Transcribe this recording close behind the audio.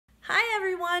Hi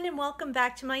everyone and welcome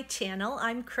back to my channel.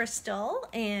 I'm Crystal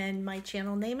and my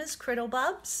channel name is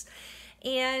Criddlebubs,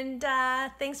 and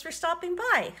thanks for stopping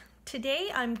by. Today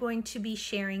I'm going to be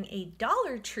sharing a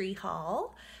Dollar Tree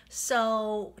haul.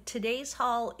 So today's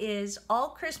haul is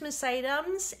all Christmas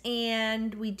items,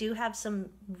 and we do have some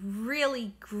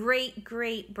really great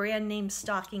brand name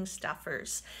stocking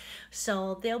stuffers.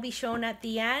 So they'll be shown at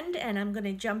the end, and I'm going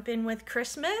to jump in with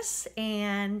Christmas,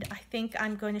 and I think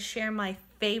I'm going to share my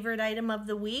favorite item of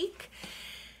the week.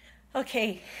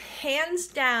 Okay, hands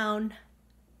down,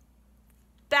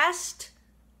 best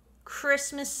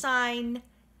Christmas sign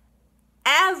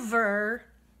ever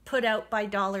put out by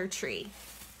Dollar Tree.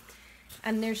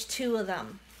 And there's two of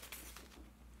them.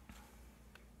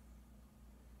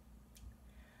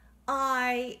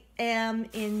 I am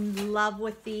in love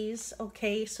with these.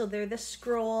 Okay, so they're the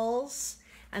scrolls,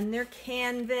 and they're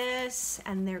canvas,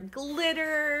 and they're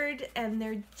glittered, and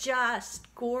they're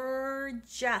just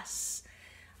gorgeous.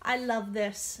 I love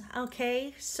this.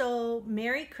 Okay, so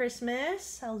Merry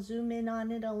Christmas. I'll zoom in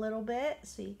on it a little bit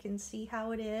so you can see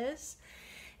how it is.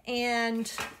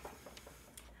 And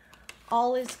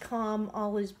all is calm,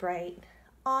 all is bright.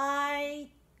 I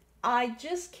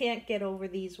just can't get over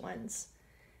these ones.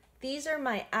 These are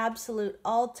my absolute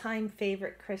all-time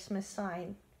favorite Christmas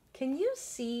sign. Can you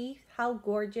see how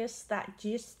gorgeous that,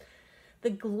 just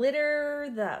the glitter,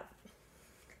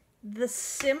 the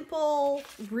simple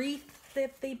wreath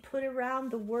that they put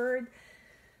around the word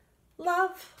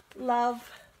love,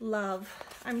 love,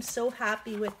 love. I'm so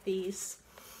happy with these.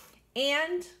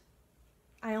 And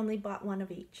I only bought one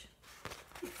of each.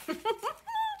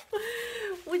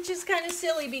 Which is kind of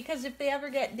silly because if they ever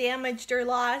get damaged or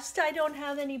lost, I don't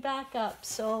have any backup.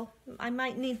 So I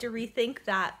might need to rethink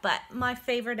that, but my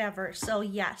favorite ever. So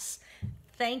yes,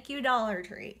 thank you Dollar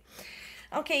Tree.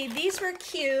 Okay, these were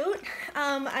cute.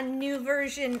 A new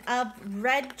version of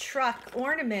red truck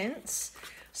ornaments.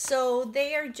 So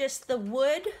they are just the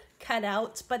wood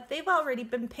cutouts, but they've already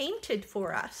been painted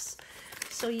for us.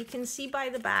 So you can see by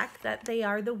the back that they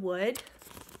are the wood.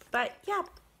 But yeah,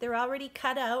 they're already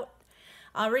cut out,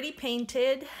 already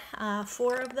painted.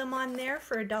 4 of them on there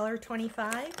for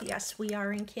 $1.25. Yes, we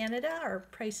are in Canada. Our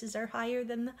prices are higher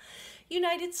than the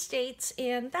United States,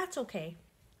 and that's okay.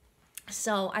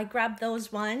 So I grabbed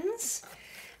those ones.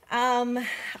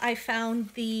 I found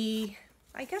I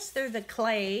guess they're the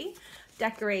clay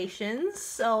decorations.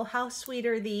 So how sweet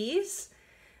are these?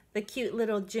 The cute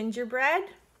little gingerbread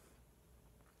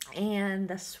and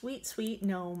the sweet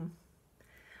gnome.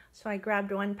 So I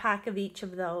grabbed 1 pack of each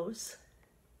of those.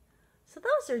 So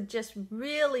those are just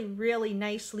really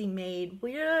nicely made,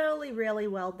 really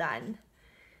well done.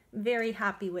 Very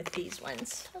happy with these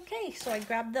ones. Okay, so I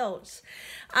grabbed those.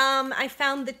 I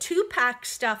found the 2-pack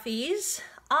stuffies.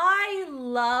 I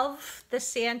love the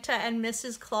Santa and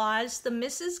Mrs. Claus. The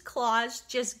Mrs. Claus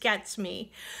just gets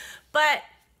me. But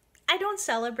I don't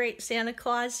celebrate Santa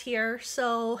Claus here,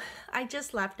 so I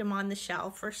just left him on the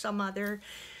shelf for somebody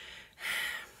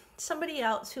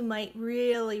else who might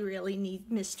really need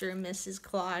Mr. and Mrs.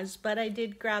 Claus. But I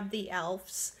did grab the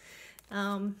elves.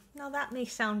 Now that may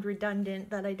sound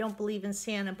redundant that I don't believe in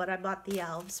Santa, but I bought the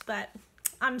elves, but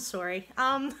I'm sorry.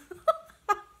 I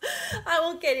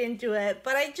won't get into it,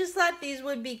 but I just thought these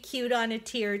would be cute on a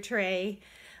tier tray.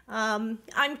 I'm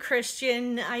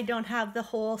Christian. I don't have the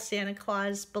whole Santa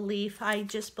Claus belief. I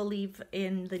just believe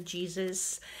in the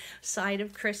Jesus side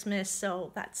of Christmas.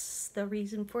 So that's the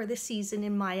reason for the season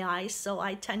in my eyes. So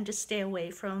I tend to stay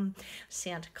away from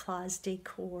Santa Claus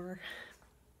decor.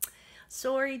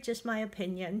 Sorry, just my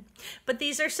opinion. But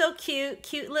these are so cute.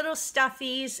 Cute little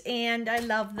stuffies, and I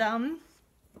love them.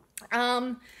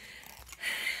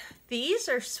 These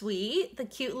are sweet, the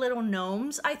cute little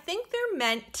gnomes. I think they're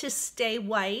meant to stay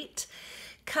white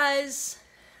because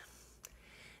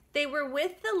they were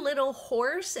with the little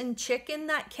horse and chicken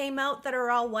that came out that are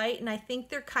all white, and I think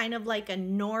they're kind of like a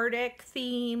Nordic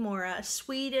theme or a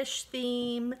Swedish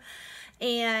theme,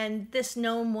 and this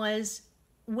gnome was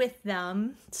with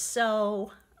them.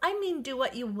 So, I mean, do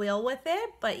what you will with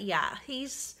it, but yeah,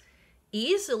 he's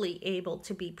easily able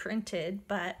to be printed,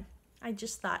 but I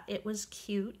just thought it was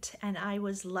cute, and I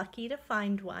was lucky to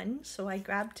find one, so I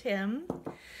grabbed him.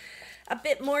 A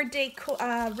bit more decor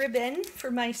ribbon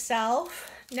for myself.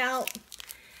 Now,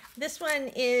 this one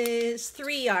is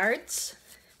 3 yards,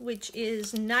 which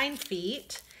is 9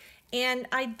 feet, and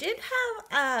I did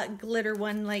have a glitter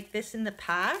one like this in the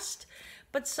past,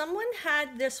 but someone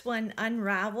had this one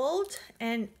unraveled,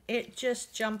 and it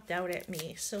just jumped out at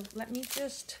me. So let me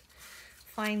just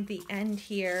find the end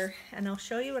here and I'll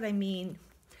show you what I mean.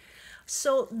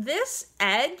 So this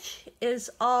edge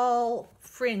is all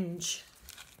fringe.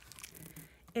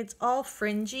 it's all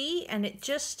fringy, and it's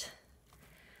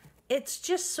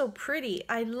just so pretty.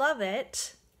 I love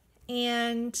it.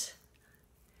 And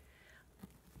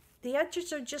the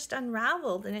edges are just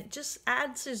unraveled, and it just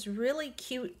adds this really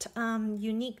cute,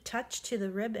 unique touch to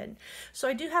the ribbon. So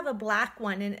I do have a black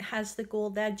one, and it has the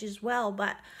gold edge as well,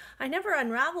 but I never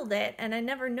unraveled it, and I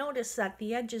never noticed that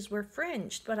the edges were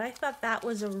fringed, but I thought that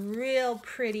was a real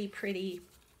pretty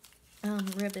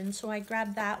ribbon, so I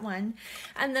grabbed that one.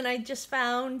 And then I just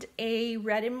found a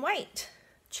red and white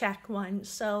check one,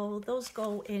 so those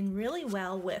go in really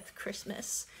well with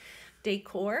Christmas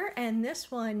decor. And this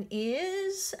one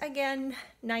is, again,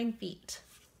 9 feet,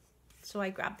 so I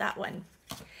grabbed that one.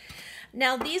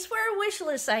 Now these were a wish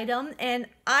list item, and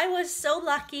I was so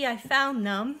lucky I found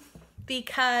them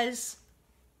because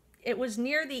it was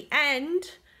near the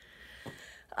end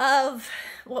of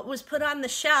what was put on the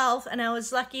shelf, and I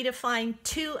was lucky to find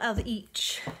 2 of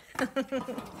each.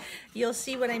 You'll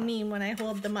see what I mean when I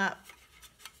hold them up.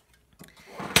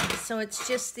 So it's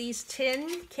just these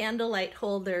tin candlelight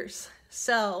holders.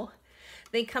 So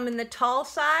they come in the tall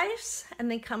size,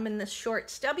 and they come in the short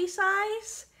stubby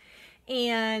size,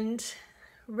 and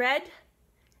red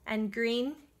and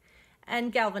green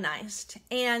and galvanized.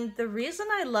 And the reason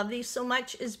I love these so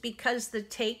much is because the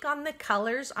take on the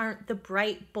colors aren't the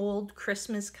bright, bold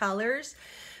Christmas colors.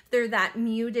 They're that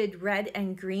muted red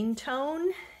and green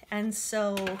tone. And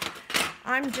so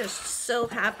I'm just so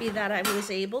happy that I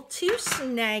was able to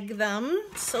snag them.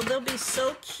 So they'll be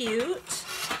so cute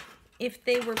if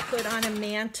they were put on a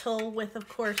mantle with, of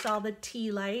course, all the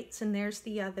tea lights. And there's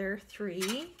the other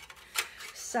 3.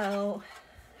 So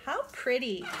how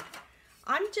pretty.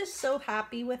 I'm just so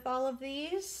happy with all of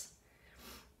these.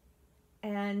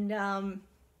 And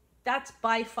that's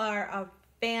by far a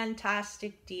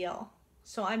fantastic deal.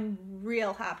 So I'm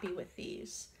real happy with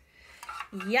these.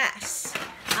 Yes.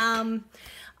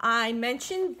 I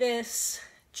mentioned this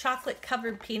chocolate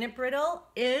covered peanut brittle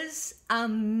is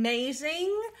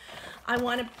amazing. I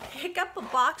want to pick up a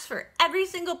box for every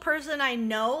single person I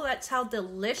know. That's how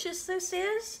delicious this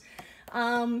is.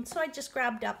 So I just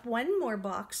grabbed up one more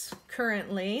box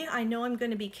currently. I know I'm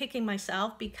going to be kicking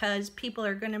myself because people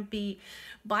are going to be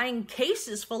buying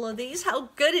cases full of these, how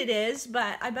good it is,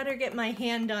 but I better get my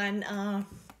hand on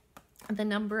the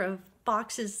number of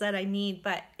boxes that I need.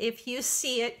 But if you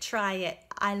see it, try it.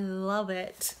 I love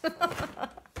it.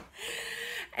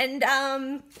 And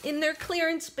in their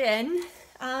clearance bin,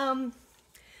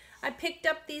 I picked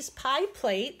up these pie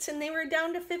plates, and they were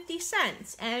down to 50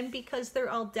 cents. And because they're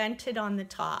all dented on the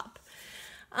top,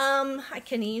 I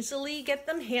can easily get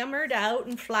them hammered out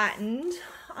and flattened.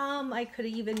 I could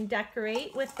even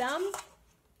decorate with them.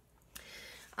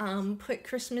 Put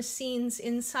Christmas scenes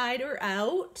inside or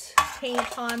out,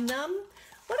 paint on them,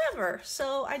 whatever.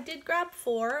 So I did grab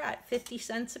 4 at 50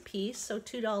 cents a piece, so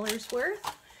 $2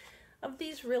 worth of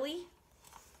these really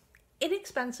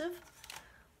inexpensive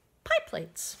pie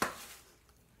plates.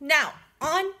 Now,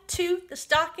 on to the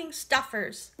stocking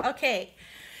stuffers. Okay,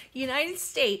 United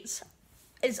States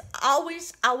is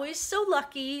always so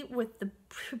lucky with the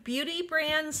beauty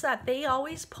brands that they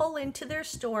always pull into their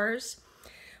stores.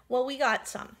 Well, we got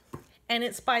some, and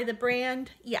it's by the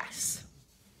brand Yes.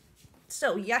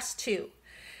 So Yes 2.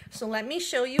 So let me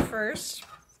show you first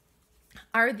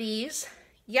are these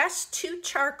Yes 2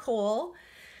 charcoal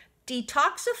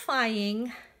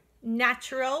detoxifying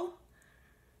natural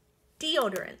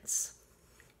deodorants.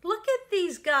 Look at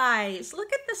these guys.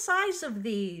 Look at the size of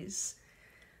these.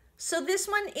 So this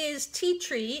one is tea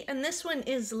tree, and this one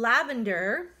is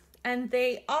lavender, and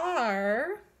they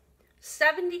are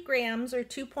 70 grams or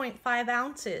 2.5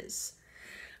 ounces.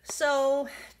 So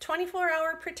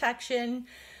 24-hour protection,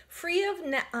 free of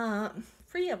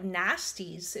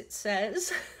nasties, it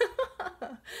says.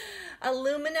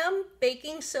 Aluminum,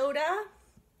 baking soda,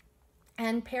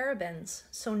 and parabens.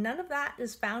 So none of that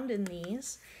is found in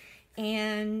these.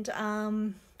 And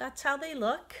that's how they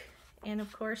look. And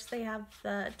of course they have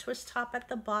the twist top at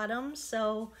the bottom.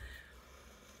 So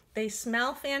they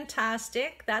smell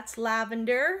fantastic. That's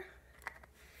lavender.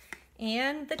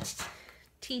 And the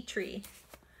tea tree.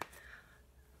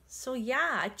 So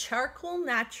yeah, a charcoal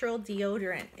natural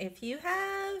deodorant. If you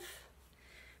have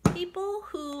people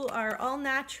who are all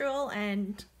natural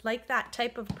and like that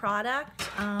type of product,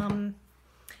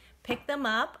 pick them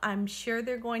up. I'm sure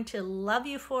they're going to love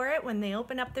you for it when they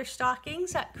open up their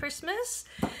stockings at Christmas.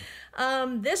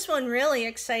 This one really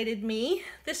excited me.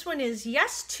 This one is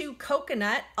Yes 2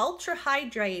 Coconut Ultra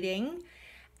Hydrating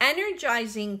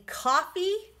Energizing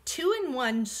Coffee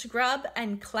 2-in-1 Scrub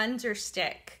and Cleanser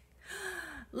Stick.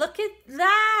 Look at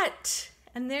that.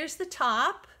 And there's the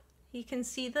top. You can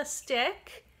see the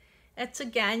stick. It's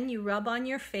again, you rub on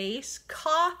your face,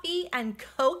 coffee and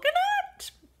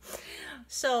coconut.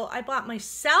 So I bought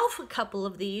myself a couple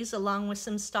of these along with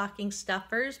some stocking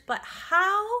stuffers, but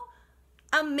how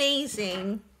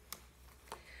amazing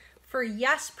for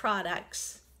Yes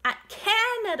products at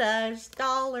Canada's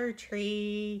Dollar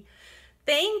Tree.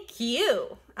 Thank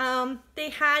you. They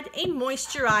had a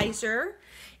moisturizer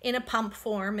in a pump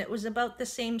form. It was about the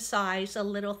same size, a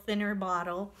little thinner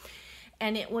bottle,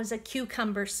 and it was a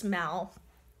cucumber smell.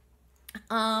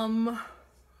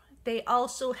 They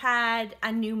also had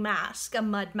a new mask, a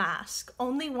mud mask,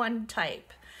 only one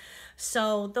type.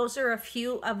 So those are a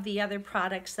few of the other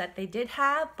products that they did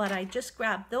have, but I just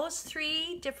grabbed those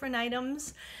 3 different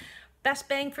items. Best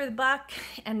bang for the buck,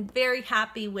 and very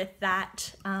happy with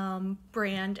that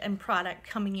brand and product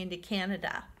coming into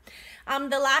Canada.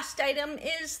 The last item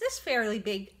is this fairly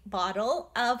big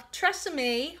bottle of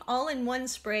Tresemme all-in-one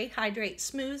spray, hydrates,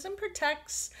 smooths, and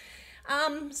protects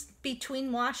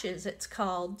between washes, it's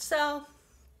called. So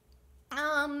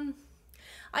I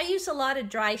use a lot of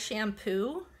dry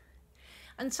shampoo,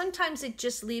 and sometimes it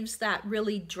just leaves that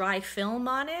really dry film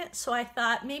on it. So I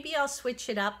thought maybe I'll switch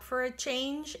it up for a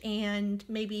change and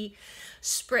maybe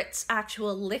spritz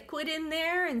actual liquid in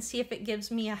there and see if it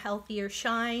gives me a healthier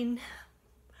shine.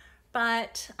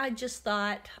 But I just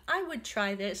thought I would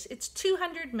try this. It's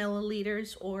 200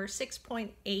 milliliters or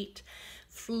 6.8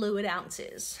 fluid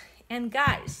ounces. And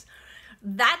guys,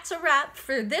 that's a wrap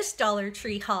for this Dollar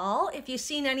Tree haul. If you've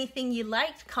seen anything you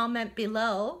liked, comment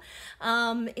below.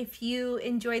 If you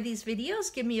enjoy these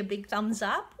videos, give me a big thumbs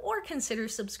up or consider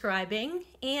subscribing.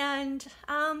 And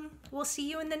we'll see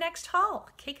you in the next haul.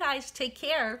 Okay guys, take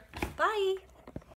care. Bye.